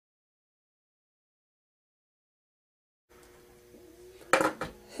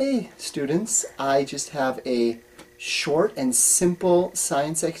Hey students, I just have a short and simple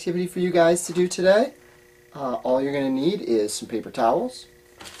science activity for you guys to do today. All you're going to need is some paper towels,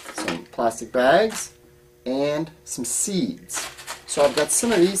 some plastic bags, and some seeds. So I've got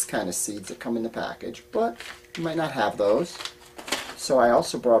some of these kind of seeds that come in the package, but you might not have those. So I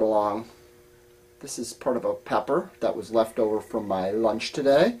also brought along, this is part of a pepper that was left over from my lunch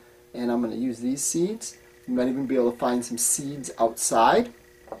today, and I'm going to use these seeds. You might even be able to find some seeds outside.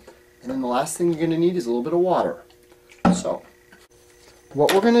 And then the last thing you're going to need is a little bit of water. So,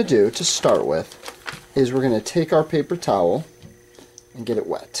 what we're going to do to start with is we're going to take our paper towel and get it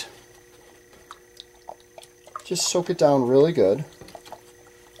wet. Just soak it down really good.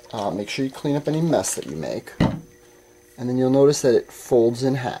 Make sure you clean up any mess that you make. And then you'll notice that it folds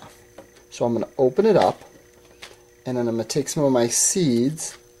in half. So I'm going to open it up, and then I'm going to take some of my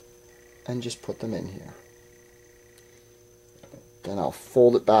seeds and just put them in here. Then I'll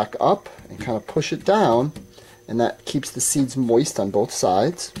fold it back up and kind of push it down, and that keeps the seeds moist on both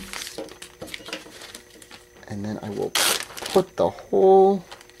sides. And then I will put the whole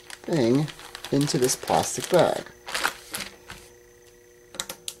thing into this plastic bag.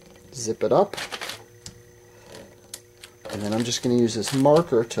 Zip it up. And then I'm just going to use this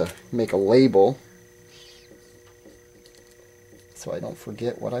marker to make a label so I don't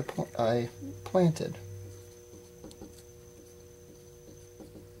forget what I planted.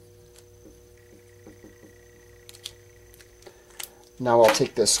 Now I'll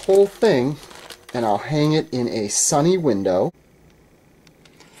take this whole thing and I'll hang it in a sunny window.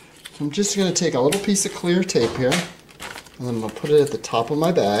 So I'm just going to take a little piece of clear tape here, and then I'm going to put it at the top of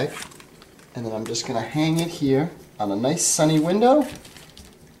my bag, and then I'm just going to hang it here on a nice sunny window.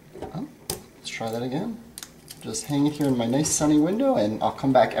 Oh, let's try that again. Just hang it here in my nice sunny window, and I'll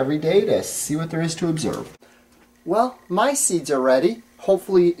come back every day to see what there is to observe. Well, my seeds are ready.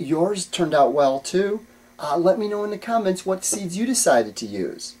 Hopefully yours turned out well too. Let me know in the comments what seeds you decided to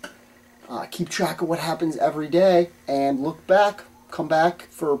use. Keep track of what happens every day, and look back, come back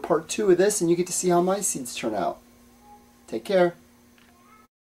for part 2 of this, and you get to see how my seeds turn out. Take care.